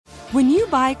When you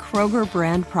buy Kroger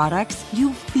brand products,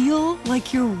 you feel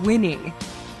like you're winning.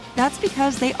 That's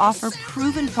because they offer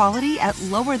proven quality at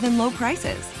lower than low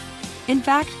prices. In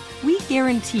fact, we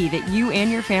guarantee that you and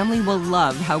your family will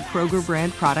love how Kroger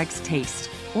brand products taste,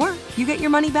 or you get your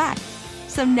money back.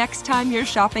 So next time you're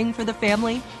shopping for the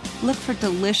family, look for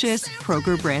delicious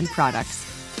Kroger brand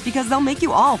products, because they'll make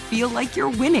you all feel like you're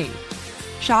winning.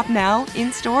 Shop now,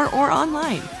 in-store, or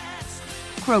online.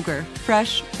 Kroger,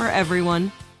 fresh for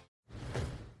everyone.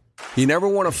 You never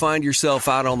want to find yourself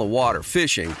out on the water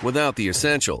fishing without the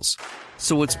essentials.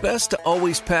 So it's best to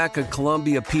always pack a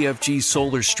Columbia PFG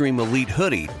Solar Stream Elite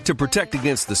hoodie to protect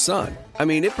against the sun. I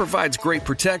mean, it provides great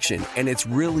protection, and it's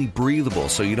really breathable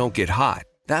so you don't get hot.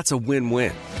 That's a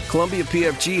win-win. Columbia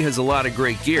PFG has a lot of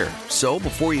great gear, so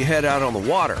before you head out on the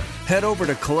water, head over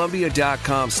to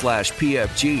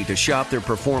Columbia.com/PFG to shop their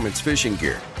performance fishing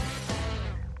gear.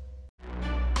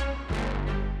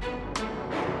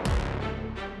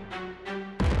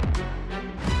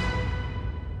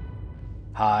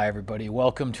 Hi, everybody.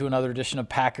 Welcome to another edition of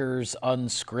Packers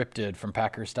Unscripted from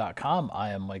Packers.com.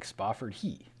 I am Mike Spofford.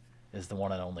 He is the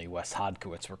one and only Wes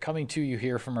Hodkiewicz. We're coming to you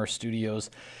here from our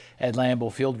studios at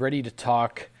Lambeau Field, ready to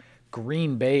talk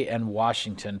Green Bay and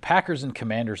Washington. Packers and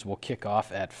Commanders will kick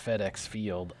off at FedEx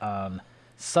Field on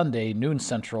Sunday, noon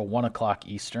Central, 1 o'clock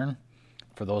Eastern,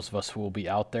 for those of us who will be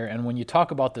out there. And when you talk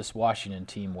about this Washington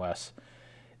team, Wes,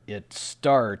 it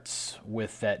starts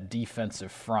with that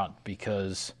defensive front,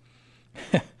 because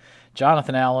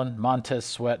Jonathan Allen, Montez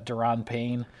Sweat, Daron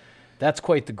Payne, that's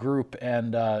quite the group.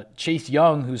 And Chase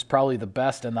Young, who's probably the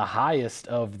best and the highest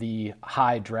of the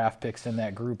high draft picks in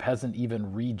that group, hasn't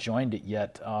even rejoined it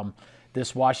yet.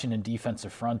 This Washington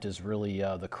defensive front is really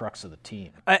the crux of the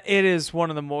team. It is one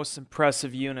of the most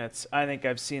impressive units I think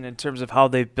I've seen in terms of how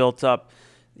they've built up,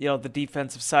 the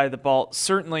defensive side of the ball.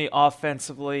 Certainly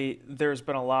offensively, there's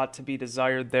been a lot to be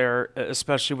desired there,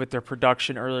 especially with their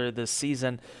production earlier this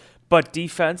season. But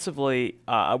defensively,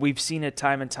 we've seen it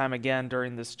time and time again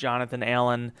during this Jonathan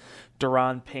Allen,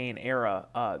 Daron Payne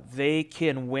era. They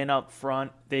can win up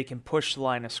front. They can push the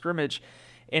line of scrimmage.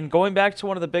 And going back to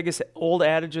one of the biggest old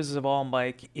adages of all,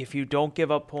 Mike, if you don't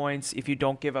give up points, if you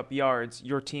don't give up yards,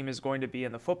 your team is going to be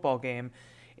in the football game.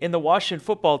 In the Washington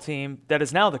football team, that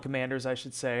is now the Commanders, I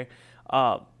should say,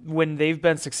 when they've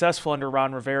been successful under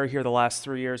Ron Rivera here the last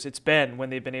 3 years, it's been when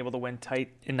they've been able to win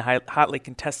tight and hotly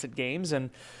contested games.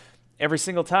 And every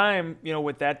single time,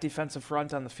 with that defensive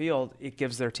front on the field, it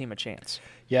gives their team a chance.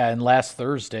 Yeah, and last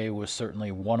Thursday was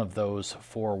certainly one of those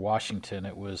for Washington.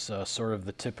 It was sort of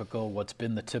what's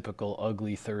been the typical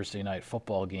ugly Thursday night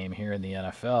football game here in the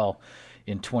NFL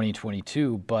in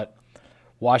 2022. But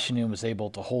Washington was able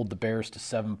to hold the Bears to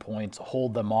 7 points,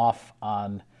 hold them off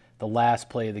on the last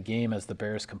play of the game as the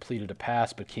Bears completed a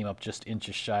pass but came up just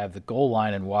inches shy of the goal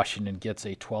line, and Washington gets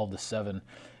a 12-7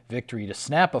 victory to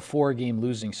snap a 4-game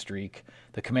losing streak.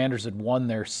 The Commanders had won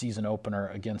their season opener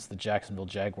against the Jacksonville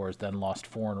Jaguars, then lost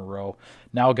 4 in a row.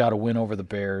 Now got a win over the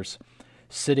Bears,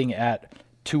 sitting at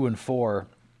 2-4.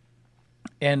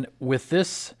 And with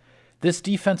this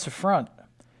defensive front,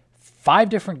 5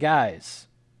 different guys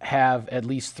have at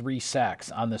least 3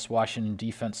 sacks on this Washington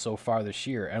defense so far this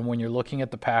year. And when you're looking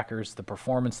at the Packers, the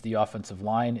performance the offensive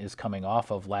line is coming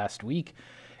off of last week,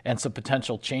 and some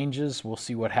potential changes. We'll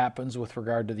see what happens with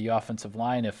regard to the offensive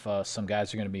line, if some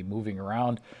guys are going to be moving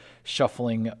around,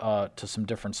 shuffling to some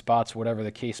different spots, whatever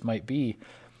the case might be.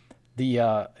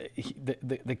 The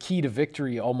key to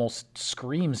victory almost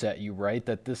screams at you, right?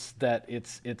 That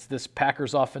it's this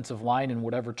Packers offensive line and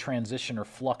whatever transition or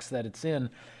flux that it's in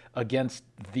against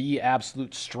the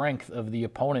absolute strength of the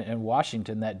opponent in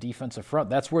Washington, that defensive front.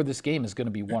 That's where this game is going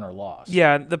to be won or lost.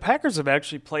 Yeah, the Packers have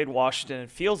actually played Washington, it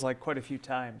feels like, quite a few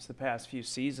times the past few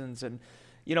seasons. And,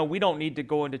 we don't need to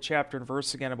go into chapter and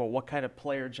verse again about what kind of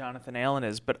player Jonathan Allen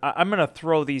is, but I'm going to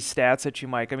throw these stats at you,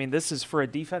 Mike. I mean, this is for a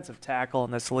defensive tackle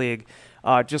in this league.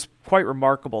 Just quite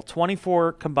remarkable.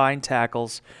 24 combined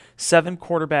tackles, 7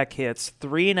 quarterback hits,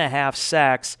 3.5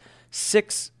 sacks,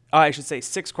 6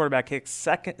 quarterback hits,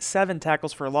 7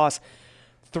 tackles for a loss,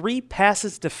 3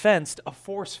 passes defensed, a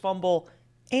forced fumble,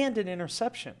 and an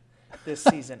interception this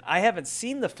season. I haven't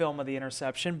seen the film of the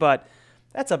interception, but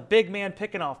that's a big man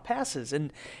picking off passes.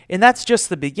 And that's just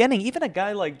the beginning. Even a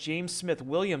guy like James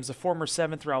Smith-Williams, a former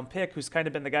 7th-round pick, who's kind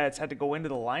of been the guy that's had to go into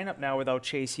the lineup now without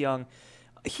Chase Young,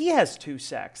 he has 2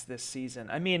 sacks this season.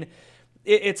 I mean,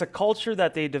 it's a culture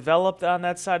that they developed on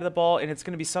that side of the ball, and it's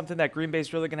going to be something that Green Bay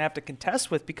is really going to have to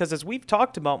contest with, because as we've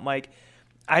talked about, Mike,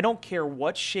 I don't care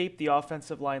what shape the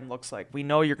offensive line looks like. We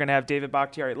know you're going to have David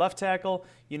Bakhtiari at left tackle.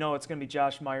 It's going to be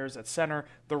Josh Myers at center.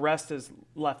 The rest is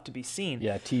left to be seen.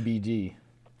 Yeah, TBD.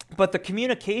 But the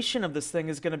communication of this thing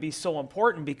is going to be so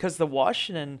important because the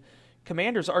Washington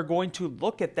Commanders are going to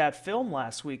look at that film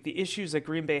last week, the issues that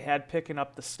Green Bay had picking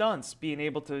up the stunts, being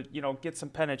able to, get some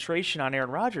penetration on Aaron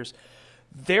Rodgers.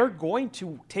 They're going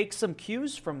to take some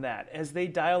cues from that as they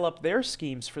dial up their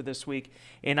schemes for this week.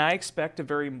 And I expect a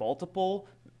very multiple,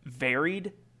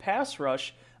 varied pass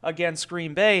rush against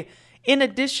Green Bay. In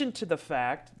addition to the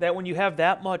fact that when you have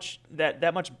that much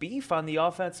beef on the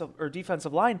offensive or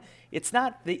defensive line, it's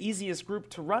not the easiest group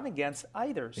to run against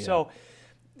either. Yeah. So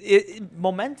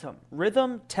momentum,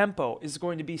 rhythm, tempo is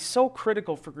going to be so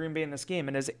critical for Green Bay in this game.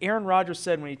 And as Aaron Rodgers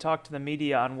said when he talked to the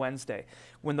media on Wednesday,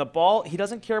 when the ball, he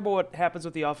doesn't care about what happens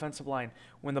with the offensive line.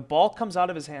 When the ball comes out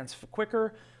of his hands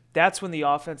quicker, that's when the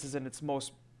offense is in its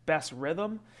best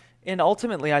rhythm. And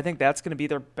ultimately, I think that's going to be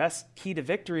their best key to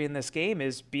victory in this game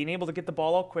is being able to get the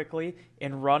ball out quickly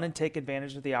and run and take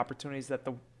advantage of the opportunities that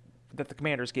the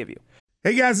Commanders give you.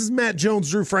 Hey guys, this is Matt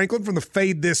Jones, Drew Franklin from the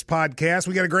Fade This podcast.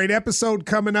 We got a great episode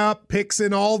coming up, picks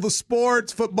in all the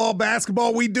sports, football,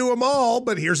 basketball, we do them all.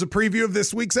 But here's a preview of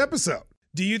this week's episode.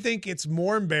 Do you think it's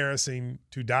more embarrassing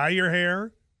to dye your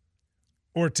hair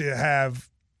or to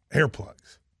have hair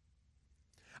plugs?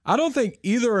 I don't think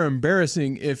either are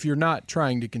embarrassing if you're not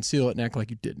trying to conceal it and act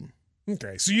like you didn't.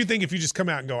 Okay, so you think if you just come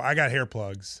out and go, I got hair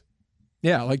plugs.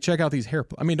 Yeah, like check out these hair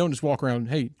plugs. I mean, don't just walk around,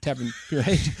 hey, tapping,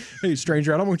 hey,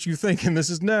 stranger, I don't want you thinking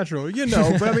this is natural.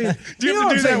 But I mean, do you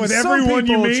have to do that with everyone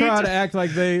you meet? Some people try to act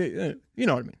like they, you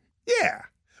know what I mean? Yeah,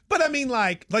 but I mean,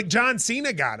 like John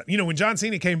Cena got it. When John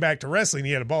Cena came back to wrestling,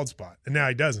 he had a bald spot, and now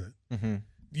he doesn't. Mm-hmm.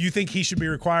 You think he should be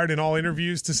required in all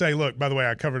interviews to say, look, by the way,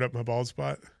 I covered up my bald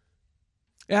spot?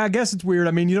 Yeah, I guess it's weird.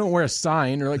 I mean, you don't wear a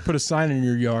sign or put a sign in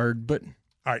your yard, but.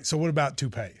 All right, so what about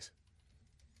toupees?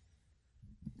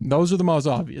 Those are the most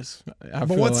obvious. But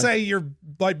let's say you're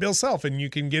like Bill Self and you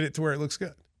can get it to where it looks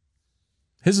good.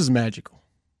 His is magical.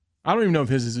 I don't even know if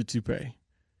his is a toupee.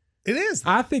 It is.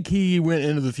 I think he went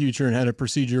into the future and had a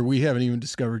procedure we haven't even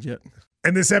discovered yet.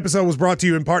 And this episode was brought to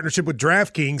you in partnership with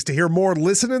DraftKings. To hear more,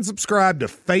 listen and subscribe to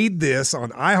Fade This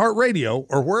on iHeartRadio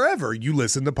or wherever you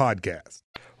listen to podcasts.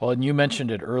 Well, and you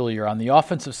mentioned it earlier. On the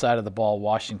offensive side of the ball,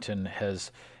 Washington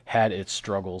has had its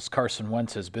struggles. Carson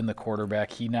Wentz has been the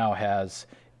quarterback. He now has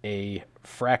a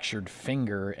fractured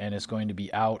finger and is going to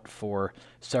be out for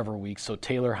several weeks. So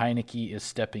Taylor Heinicke is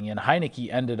stepping in.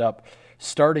 Heinicke ended up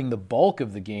starting the bulk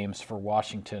of the games for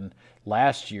Washington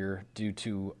last year due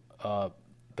to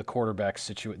the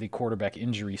quarterback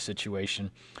injury situation.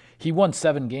 He won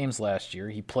 7 games last year.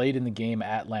 He played in the game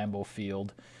at Lambeau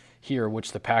Field here,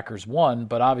 which the Packers won,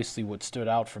 but obviously what stood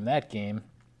out from that game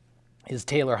is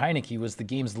Taylor Heinicke was the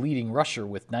game's leading rusher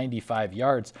with 95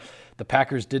 yards. The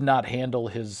Packers did not handle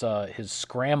his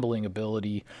scrambling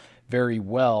ability very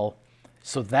well,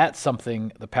 so that's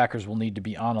something the Packers will need to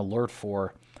be on alert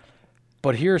for.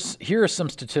 But here are some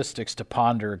statistics to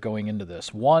ponder going into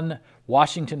this. 1,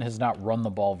 Washington has not run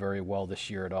the ball very well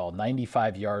this year at all.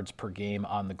 95 yards per game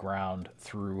on the ground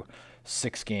through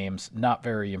 6 games. Not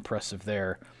very impressive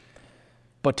there.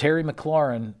 But Terry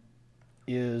McLaurin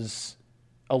is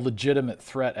a legitimate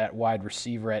threat at wide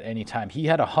receiver at any time. He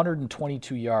had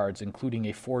 122 yards, including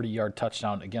a 40-yard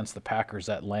touchdown against the Packers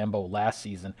at Lambeau last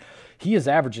season. He is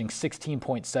averaging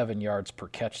 16.7 yards per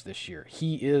catch this year.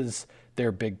 He is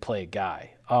their big play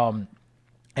guy. And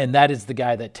that is the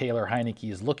guy that Taylor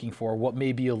Heinicke is looking for. What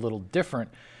may be a little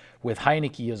different with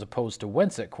Heinicke as opposed to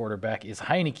Wentz at quarterback is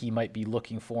Heinicke might be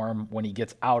looking for him when he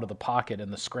gets out of the pocket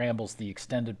and the scrambles, the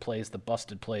extended plays, the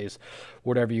busted plays,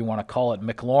 whatever you want to call it.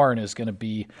 McLaurin is going to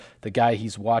be the guy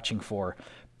he's watching for.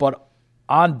 But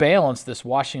on balance, this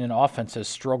Washington offense has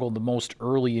struggled the most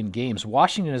early in games.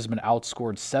 Washington has been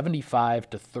outscored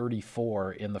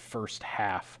 75-34 in the first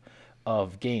half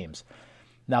of games.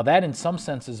 Now that in some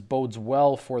senses bodes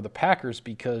well for the Packers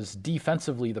because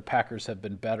defensively the Packers have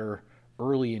been better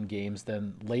early in games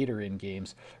than later in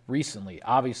games recently.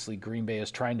 Obviously, Green Bay is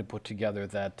trying to put together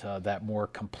that more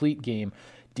complete game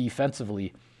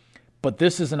defensively. But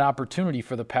this is an opportunity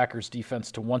for the Packers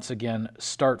defense to once again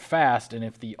start fast, and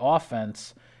if the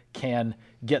offense can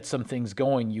get some things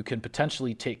going, you can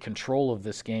potentially take control of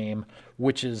this game,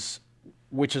 which is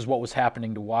what was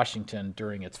happening to Washington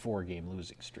during its 4-game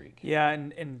losing streak. Yeah,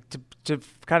 and to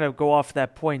kind of go off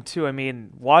that point too, I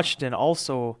mean, Washington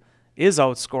also is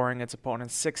outscoring its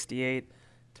opponents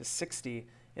 68-60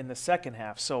 in the second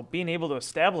half. So being able to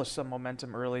establish some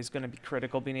momentum early is going to be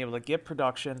critical, being able to get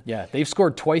production. Yeah, they've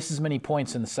scored twice as many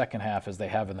points in the second half as they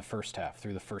have in the first half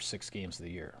through the first 6 games of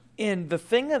the year. And the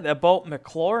thing about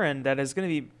McLaurin that is going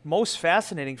to be most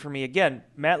fascinating for me, again,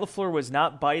 Matt LaFleur was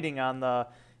not biting on the,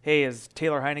 hey, is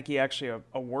Taylor Heinicke actually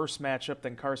a worse matchup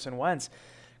than Carson Wentz?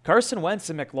 Carson Wentz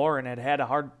and McLaurin had a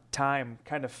hard time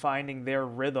kind of finding their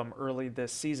rhythm early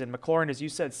this season. McLaurin, as you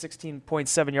said,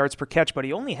 16.7 yards per catch, but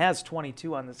he only has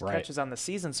 22 on this catches on the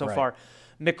season so far.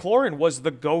 McLaurin was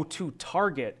the go-to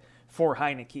target for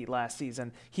Heinicke last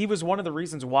season. He was one of the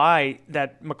reasons why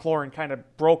that McLaurin kind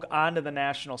of broke onto the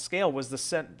national scale, was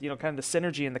the kind of the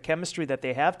synergy and the chemistry that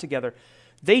they have together.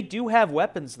 They do have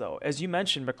weapons, though. As you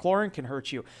mentioned, McLaurin can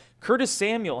hurt you. Curtis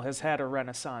Samuel has had a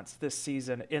renaissance this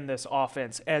season in this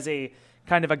offense as a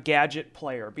kind of a gadget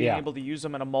player, being able to use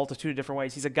him in a multitude of different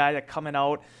ways. He's a guy that coming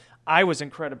out, I was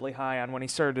incredibly high on when he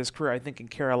started his career, I think, in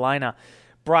Carolina.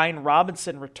 Brian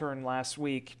Robinson returned last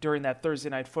week during that Thursday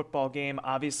night football game.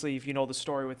 Obviously, if you know the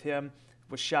story with him,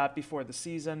 was shot before the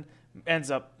season,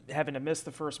 ends up having to miss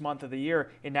the first month of the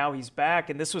year, and now he's back.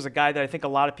 And this was a guy that I think a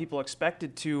lot of people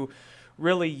expected to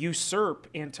really usurp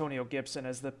Antonio Gibson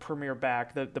as the premier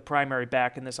back, the primary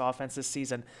back in this offense this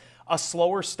season. A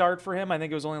slower start for him. I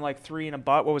think it was only like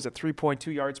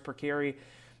 3.2 yards per carry. It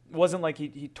wasn't like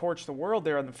he torched the world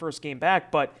there on the first game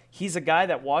back, but he's a guy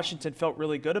that Washington felt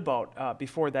really good about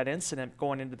before that incident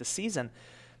going into the season.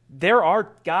 There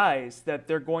are guys that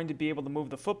they're going to be able to move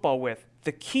the football with.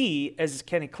 The key, as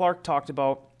Kenny Clark talked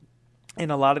about,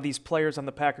 in a lot of these players on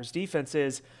the Packers defense,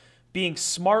 is being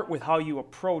smart with how you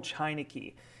approach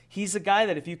Heinicke. He's a guy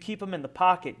that if you keep him in the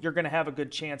pocket, you're going to have a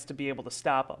good chance to be able to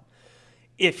stop him.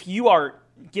 If you are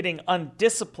getting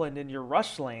undisciplined in your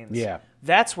rush lanes,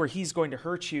 that's where he's going to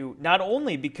hurt you, not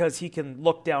only because he can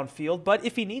look downfield, but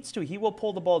if he needs to, he will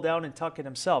pull the ball down and tuck it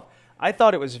himself. I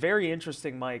thought it was very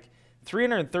interesting, Mike.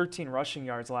 313 rushing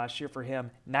yards last year for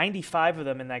him, 95 of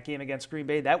them in that game against Green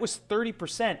Bay. That was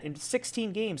 30% in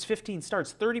 16 games, 15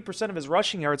 starts. 30% of his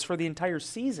rushing yards for the entire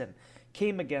season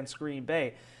came against Green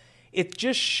Bay. It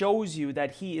just shows you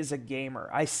that he is a gamer.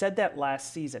 I said that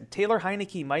last season. Taylor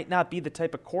Heinicke might not be the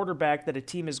type of quarterback that a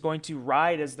team is going to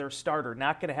ride as their starter,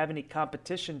 not going to have any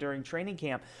competition during training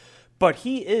camp. But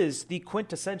he is the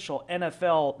quintessential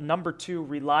NFL number 2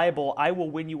 reliable, I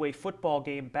will win you a football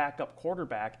game backup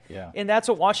quarterback. And that's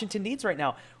what Washington needs right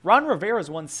now. Ron Rivera's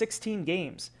won 16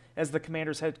 games as the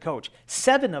Commanders' head coach.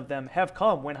 7 of them have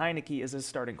come when Heinicke is his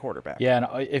starting quarterback. Yeah,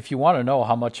 and if you want to know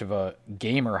how much of a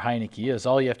gamer Heinicke is,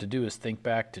 all you have to do is think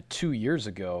back to 2 years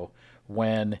ago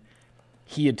when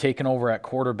he had taken over at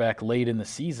quarterback late in the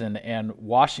season and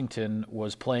Washington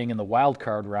was playing in the wild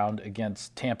card round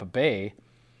against Tampa Bay,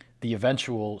 the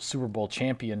eventual Super Bowl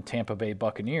champion Tampa Bay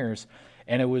Buccaneers,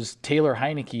 and it was Taylor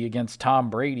Heinicke against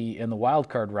Tom Brady in the wild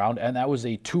card round, and that was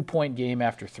a 2-point game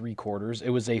after 3 quarters. It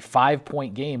was a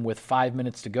 5-point game with 5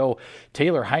 minutes to go.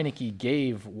 Taylor Heinicke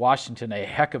gave Washington a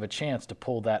heck of a chance to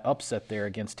pull that upset there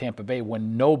against Tampa Bay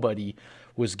when nobody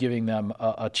was giving them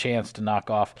a chance to knock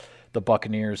off the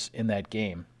Buccaneers in that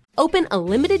game. Open a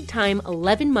limited-time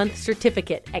 11-month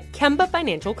certificate at Kemba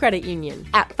Financial Credit Union.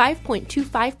 At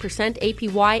 5.25%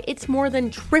 APY, it's more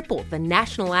than triple the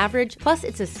national average, plus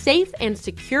it's a safe and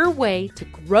secure way to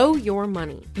grow your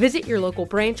money. Visit your local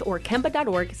branch or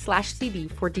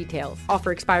kemba.org/cb for details.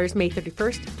 Offer expires May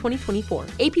 31st, 2024.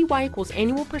 APY equals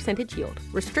annual percentage yield.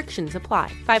 Restrictions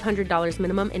apply. $500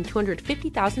 minimum and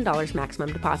 $250,000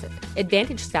 maximum deposit.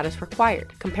 Advantage status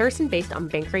required. Comparison based on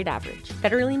bank rate average.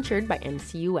 Federally insured by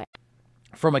NCUA.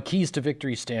 From a keys to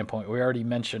victory standpoint, we already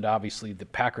mentioned, obviously, the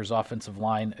Packers' offensive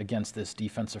line against this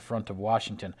defensive front of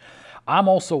Washington. I'm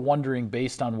also wondering,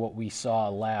 based on what we saw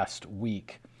last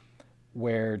week,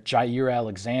 where Jair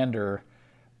Alexander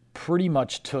pretty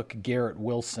much took Garrett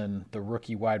Wilson, the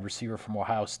rookie wide receiver from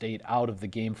Ohio State, out of the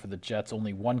game for the Jets.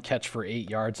 Only 1 catch for 8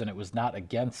 yards, and it was not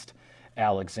against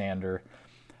Alexander.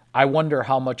 I wonder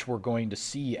how much we're going to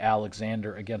see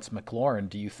Alexander against McLaurin.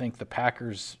 Do you think the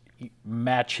Packers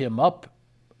match him up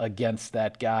against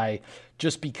that guy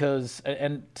just because,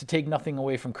 and to take nothing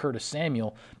away from Curtis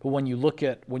Samuel, but when you look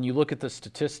at the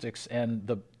statistics and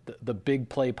the big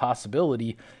play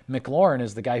possibility, McLaurin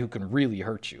is the guy who can really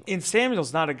hurt you. And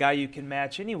Samuel's not a guy you can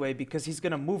match anyway because he's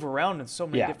going to move around in so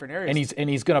many different areas. And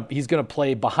he's going to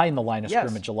play behind the line of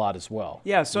scrimmage a lot as well.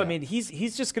 Yeah, so I mean,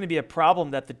 he's just going to be a problem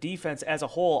that the defense as a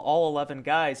whole, all 11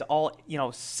 guys, all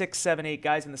 6, 7, 8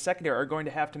 guys in the secondary are going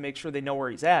to have to make sure they know where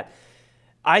he's at.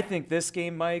 I think this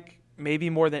game, Mike, maybe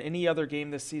more than any other game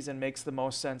this season, makes the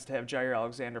most sense to have Jair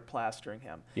Alexander plastering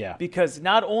him. Yeah. Because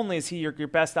not only is he your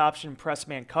best option in press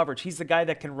man coverage, he's the guy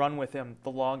that can run with him the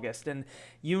longest. And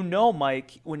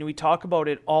Mike, when we talk about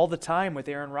it all the time with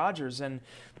Aaron Rodgers and,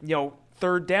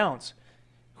 third downs,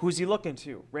 who's he looking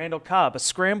to? Randall Cobb, a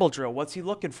scramble drill. What's he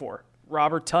looking for?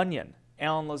 Robert Tonyan,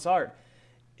 Alan Lazard.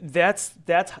 That's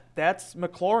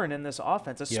McLaurin in this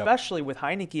offense, especially with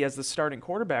Heineke as the starting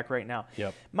quarterback right now.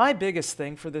 Yep. My biggest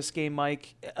thing for this game,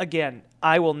 Mike, again,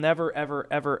 I will never, ever,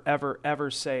 ever, ever,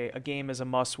 ever say a game is a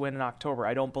must-win in October.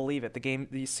 I don't believe it.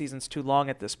 The season's too long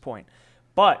at this point.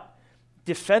 But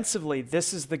defensively,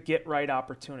 this is the get-right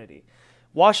opportunity.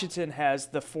 Washington has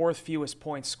the 4th fewest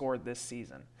points scored this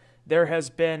season. There has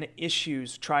been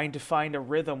issues trying to find a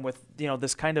rhythm with,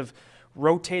 this kind of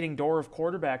rotating door of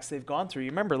quarterbacks they've gone through.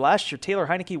 You remember last year, Taylor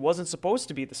Heineke wasn't supposed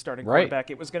to be the starting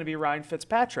quarterback. It was going to be Ryan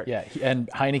Fitzpatrick. Yeah, and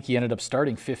Heineke ended up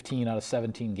starting 15 out of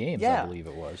 17 games, I believe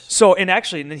it was. So, and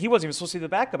he wasn't even supposed to be the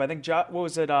backup. I think,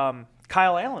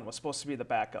 Kyle Allen was supposed to be the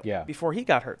backup before he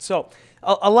got hurt. So,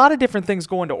 a lot of different things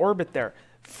go into orbit there.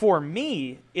 For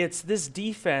me, it's this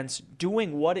defense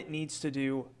doing what it needs to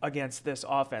do against this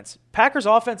offense. Packers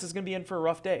offense is going to be in for a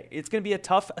rough day. It's going to be a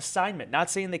tough assignment. Not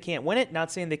saying they can't win it,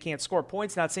 not saying they can't score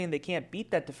points, not saying they can't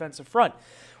beat that defensive front.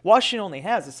 Washington only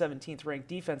has the 17th ranked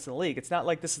defense in the league. It's not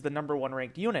like this is the number 1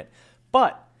 ranked unit.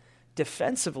 But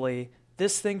defensively,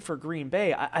 this thing for Green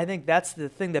Bay, I think that's the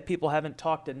thing that people haven't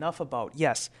talked enough about.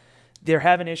 Yes, they're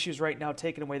having issues right now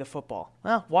taking away the football.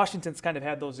 Well, Washington's kind of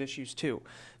had those issues too.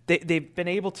 They've been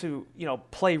able to,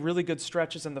 play really good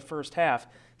stretches in the first half.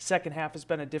 Second half has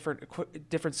been a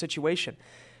different situation.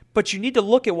 But you need to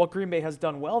look at what Green Bay has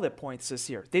done well at points this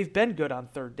year. They've been good on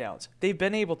third downs. They've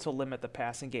been able to limit the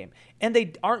passing game. And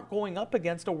they aren't going up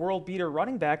against a world beater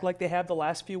running back like they have the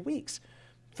last few weeks.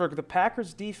 For the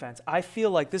Packers defense, I feel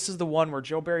like this is the one where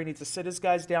Joe Barry needs to sit his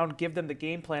guys down, give them the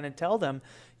game plan, and tell them,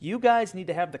 you guys need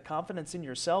to have the confidence in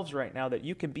yourselves right now that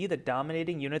you can be the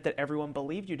dominating unit that everyone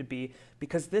believed you to be,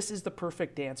 because this is the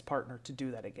perfect dance partner to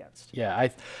do that against. Yeah,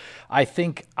 I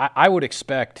think I would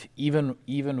expect, even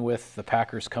with the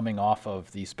Packers coming off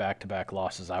of these back-to-back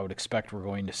losses, I would expect we're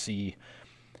going to see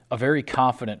a very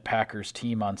confident Packers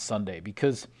team on Sunday.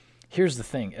 Because here's the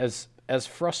thing, as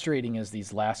frustrating as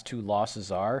these last 2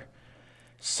 losses are,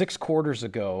 6 quarters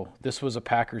ago, this was a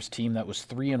Packers team that was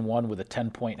 3-1 with a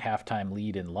 10-point halftime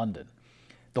lead in London.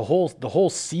 The whole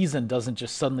season doesn't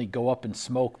just suddenly go up in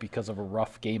smoke because of a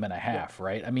rough game and a half,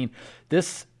 right? I mean,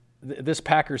 this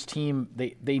Packers team,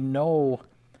 they know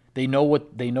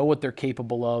what they're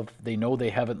capable of. They know they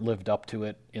haven't lived up to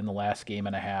it in the last game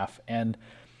and a half, and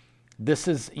this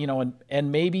is,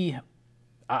 and maybe.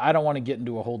 I don't want to get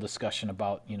into a whole discussion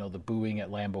about, the booing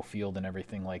at Lambeau Field and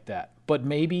everything like that. But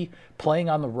maybe playing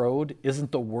on the road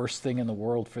isn't the worst thing in the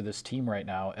world for this team right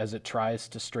now as it tries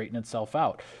to straighten itself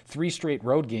out. 3 straight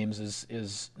road games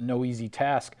is no easy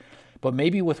task. But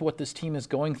maybe with what this team is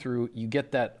going through, you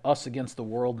get that us against the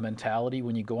world mentality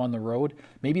when you go on the road.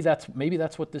 Maybe that's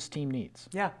what this team needs.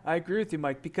 Yeah, I agree with you,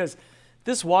 Mike, because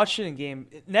this Washington game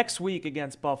next week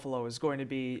against Buffalo is going to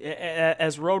be,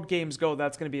 as road games go,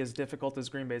 that's going to be as difficult as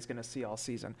Green Bay is going to see all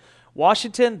season.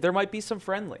 Washington, there might be some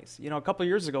friendlies. A couple of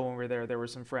years ago when we were there were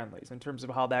some friendlies in terms of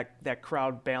how that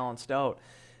crowd balanced out.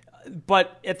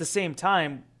 But at the same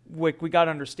time, we got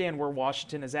to understand where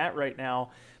Washington is at right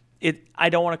now. I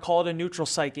don't want to call it a neutral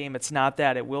site game. It's not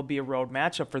that. It will be a road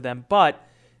matchup for them. But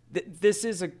this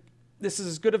is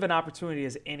as good of an opportunity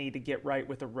as any to get right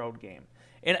with a road game.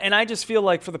 And I just feel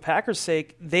like for the Packers'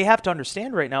 sake, they have to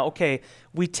understand right now, okay,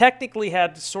 we technically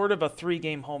had sort of a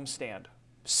 3-game homestand.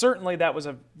 Certainly that was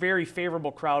a very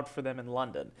favorable crowd for them in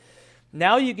London.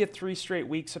 Now you get 3 straight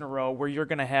weeks in a row where you're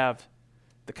going to have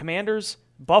the Commanders,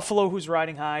 Buffalo, who's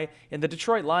riding high, and the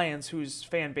Detroit Lions, whose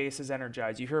fan base is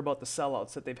energized. You hear about the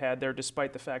sellouts that they've had there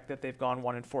despite the fact that they've gone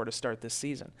 1-4 to start this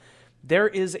season. There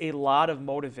is a lot of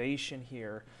motivation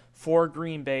here for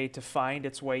Green Bay to find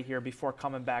its way here before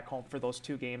coming back home for those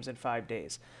 2 games in 5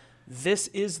 days. This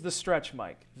is the stretch,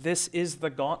 Mike. This is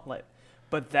the gauntlet.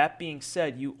 But that being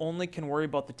said, you only can worry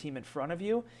about the team in front of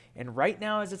you. And right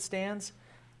now, as it stands,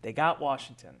 they got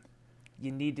Washington.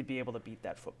 You need to be able to beat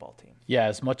that football team. Yeah,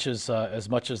 as much as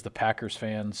the Packers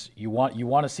fans, you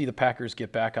want to see the Packers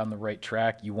get back on the right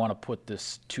track. You want to put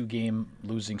this 2-game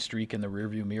losing streak in the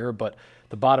rearview mirror. But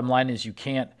the bottom line is you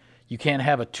can't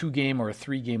have a 2-game or a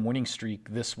 3-game winning streak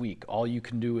this week. All you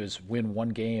can do is win 1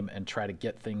 game and try to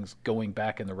get things going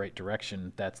back in the right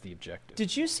direction. That's the objective.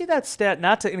 Did you see that stat?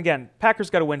 And again, Packers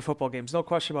got to win football games, no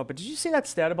question about it. But did you see that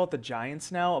stat about the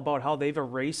Giants now, about how they've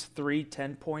erased 3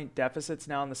 10-point deficits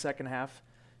now in the second half?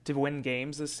 to win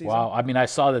games this season. Wow. I mean, I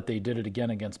saw that they did it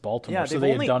again against Baltimore. Yeah, so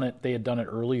they had done it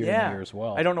earlier in the year as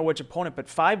well. I don't know which opponent, but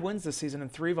 5 wins this season,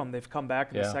 and 3 of them they've come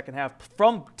back in the second half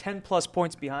from 10-plus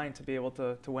points behind to be able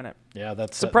to win it. Yeah,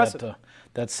 that's impressive.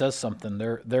 That says something.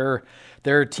 There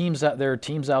are teams out there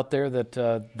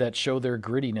that show their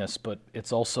grittiness, but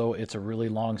it's a really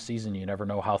long season. You never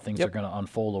know how things are going to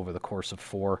unfold over the course of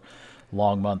 4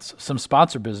 long months. Some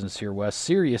sponsor business here, Wes.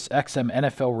 Sirius XM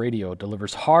NFL Radio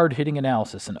delivers hard-hitting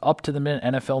analysis and up-to-the-minute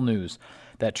NFL news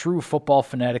that true football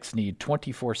fanatics need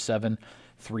 24/7,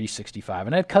 365.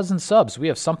 And at Cousins Subs, we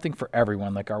have something for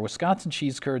everyone, like our Wisconsin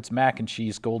cheese curds, mac and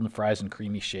cheese, golden fries, and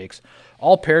creamy shakes,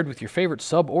 all paired with your favorite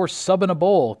sub or sub in a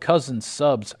bowl. Cousins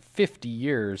Subs, 50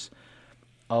 years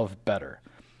of better.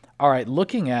 All right,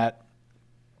 looking at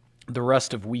the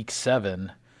rest of Week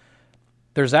 7,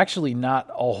 there's actually not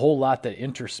a whole lot that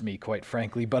interests me, quite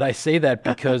frankly, but I say that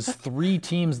because 3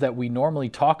 teams that we normally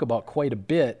talk about quite a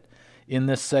bit in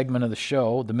this segment of the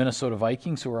show, the Minnesota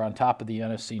Vikings, who are on top of the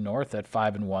NFC North at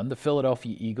 5-1, the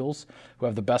Philadelphia Eagles, who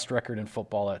have the best record in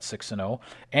football at 6-0,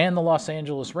 and the Los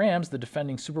Angeles Rams, the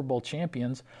defending Super Bowl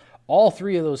champions, all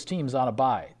 3 of those teams on a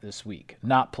bye this week,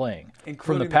 not playing.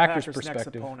 Including From the Packers'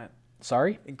 perspective. Next opponent.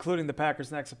 Sorry? Including the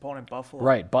Packers' next opponent, Buffalo.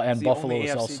 Right, and Buffalo is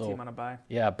is AFC also team on a bye.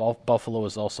 Yeah, Buffalo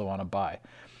is also on a bye.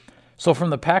 So from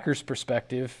the Packers'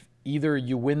 perspective, either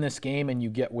you win this game and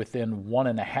you get within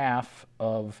 1.5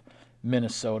 of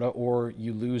Minnesota, or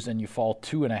you lose and you fall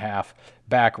 2.5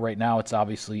 back. Right now, it's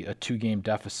obviously a 2-game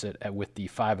deficit with the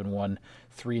 5-1,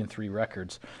 3-3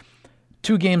 records.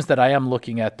 2 games that I am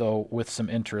looking at though with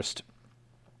some interest.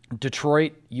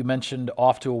 Detroit, you mentioned,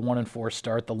 off to a 1-4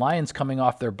 start. The Lions coming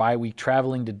off their bye week,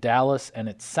 traveling to Dallas, and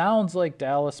it sounds like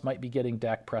Dallas might be getting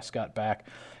Dak Prescott back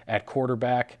at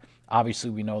quarterback. Obviously,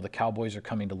 we know the Cowboys are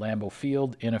coming to Lambeau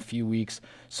Field in a few weeks,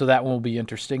 so that one will be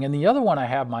interesting. And the other one I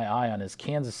have my eye on is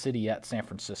Kansas City at San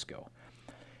Francisco.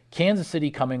 Kansas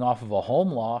City coming off of a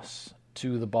home loss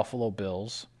to the Buffalo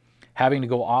Bills, having to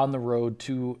go on the road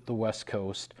to the West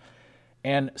Coast.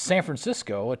 And San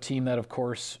Francisco, a team that, of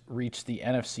course, reached the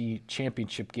NFC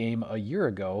Championship game a year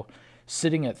ago,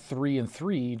 sitting at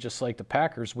 3-3, just like the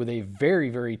Packers, with a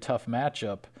very, very tough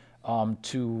matchup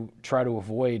to try to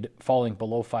avoid falling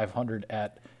below 500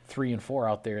 at 3-4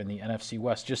 out there in the NFC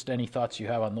West. Just any thoughts you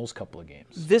have on those couple of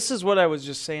games? This is what I was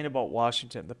just saying about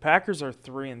Washington. The Packers are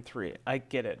 3-3. I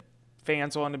get it.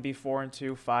 Fans want to be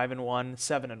 4-2, 5-1,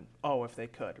 7-0 if they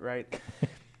could, right?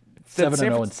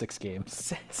 7-0 in 6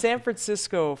 games. San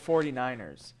Francisco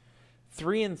 49ers,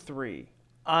 3-3,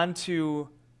 onto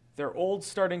their old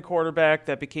starting quarterback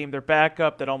that became their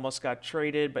backup that almost got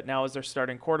traded, but now is their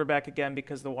starting quarterback again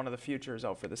because one of the future is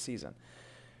out for the season.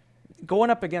 Going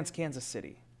up against Kansas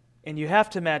City, and you have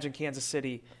to imagine Kansas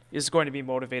City is going to be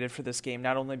motivated for this game,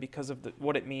 not only because of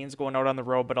what it means going out on the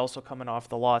road, but also coming off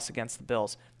the loss against the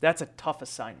Bills. That's a tough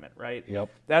assignment, right? Yep.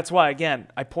 That's why, again,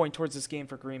 I point towards this game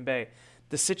for Green Bay.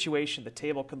 The situation, the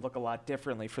table could look a lot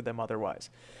differently for them otherwise.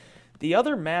 The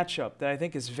other matchup that I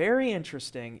think is very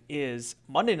interesting is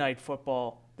Monday Night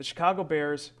Football. The Chicago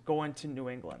Bears going to New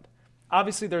England.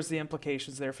 Obviously, there's the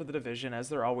implications there for the division, as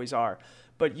there always are.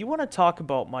 But you want to talk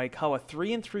about, Mike, how a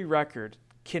 3-3 record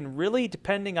can really,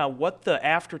 depending on what the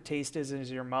aftertaste is in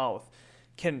your mouth,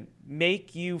 can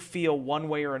make you feel one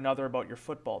way or another about your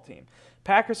football team.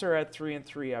 Packers are at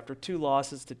 3-3 after 2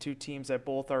 losses to 2 teams that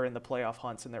both are in the playoff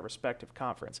hunts in their respective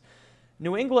conference.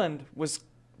 New England was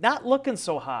not looking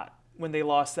so hot when they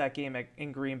lost that game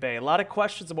in Green Bay. A lot of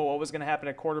questions about what was going to happen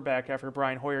at quarterback after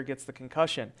Brian Hoyer gets the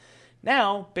concussion.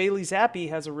 Now, Bailey Zappi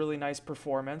has a really nice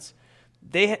performance.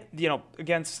 They,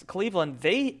 against Cleveland,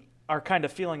 they are kind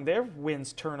of feeling their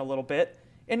wins turn a little bit,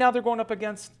 and now they're going up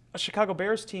against a Chicago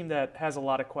Bears team that has a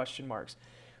lot of question marks.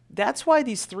 That's why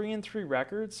these 3-3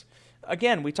 records,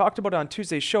 again, we talked about it on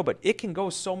Tuesday's show, but it can go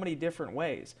so many different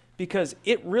ways because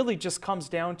it really just comes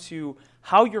down to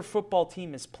how your football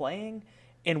team is playing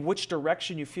and which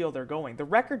direction you feel they're going. The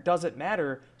record doesn't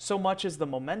matter so much as the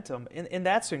momentum, and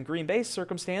that's in Green Bay's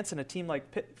circumstance and a team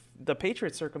like the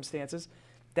Patriots' circumstances.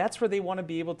 That's where they want to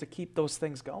be able to keep those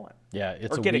things going. Yeah,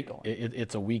 it's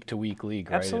a week-to-week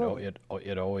league, right? Absolutely.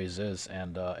 It always is,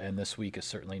 and this week is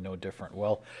certainly no different.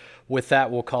 Well, with that,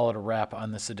 we'll call it a wrap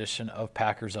on this edition of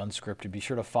Packers Unscripted. Be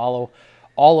sure to follow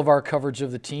all of our coverage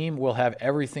of the team. We'll have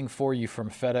everything for you from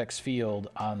FedEx Field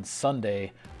on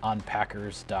Sunday on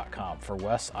Packers.com. For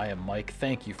Wes, I am Mike.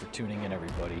 Thank you for tuning in,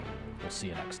 everybody. We'll see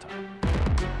you next time.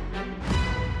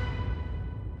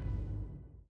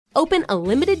 Open a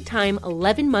limited-time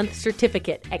 11-month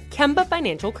certificate at Kemba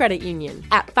Financial Credit Union.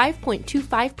 At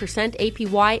 5.25%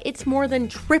 APY, it's more than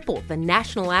triple the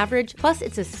national average, plus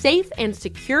it's a safe and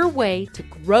secure way to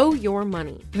grow your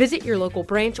money. Visit your local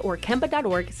branch or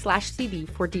kemba.org/cb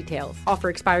for details. Offer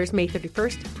expires May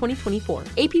 31st, 2024.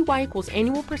 APY equals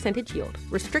annual percentage yield.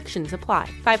 Restrictions apply.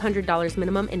 $500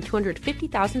 minimum and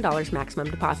 $250,000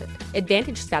 maximum deposit.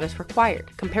 Advantage status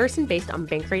required. Comparison based on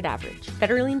bank rate average.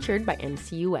 Federally insured by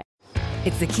NCUA.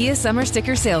 It's the Kia Summer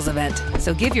Sticker Sales Event,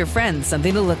 so give your friends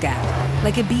something to look at,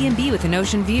 like a B&B with an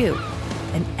ocean view,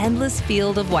 an endless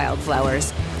field of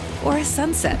wildflowers, or a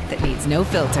sunset that needs no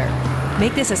filter.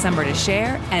 Make this a summer to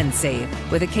share and save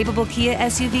with a capable Kia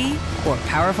SUV or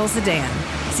powerful sedan.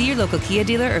 See your local Kia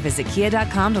dealer or visit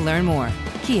kia.com to learn more.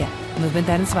 Kia, movement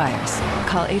that inspires.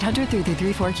 Call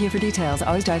 800-3334-KIA for details.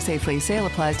 Always drive safely. Sale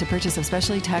applies to purchase of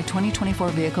specially tagged 2024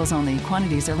 vehicles only.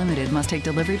 Quantities are limited. Must take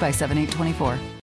delivery by 7/8/24.